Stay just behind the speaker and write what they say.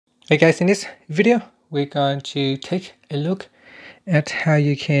Hey guys, in this video, we're going to take a look at how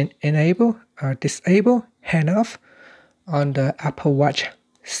you can enable or disable handoff on the Apple Watch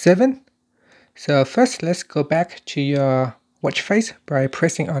 7. So first, let's go back to your watch face by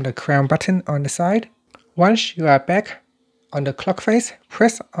pressing on the crown button on the side. Once you are back on the clock face,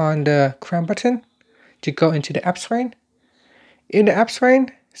 press on the crown button to go into the app screen. In the app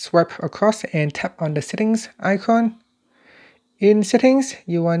screen, swipe across and tap on the settings icon. In settings,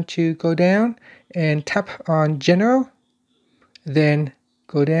 you want to go down and tap on general, then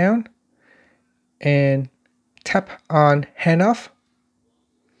go down and tap on handoff.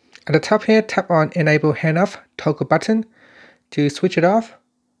 At the top here, tap on enable handoff toggle button to switch it off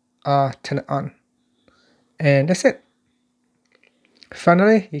or turn it on. And that's it.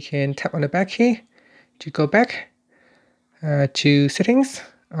 Finally, you can tap on the back key to go back to settings,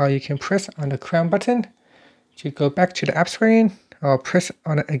 or you can press on the crown button to go back to the app screen, or press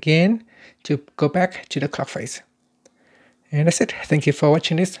on it again to go back to the clock face. And that's it. Thank you for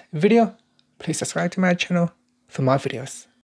watching this video. Please subscribe to my channel for more videos.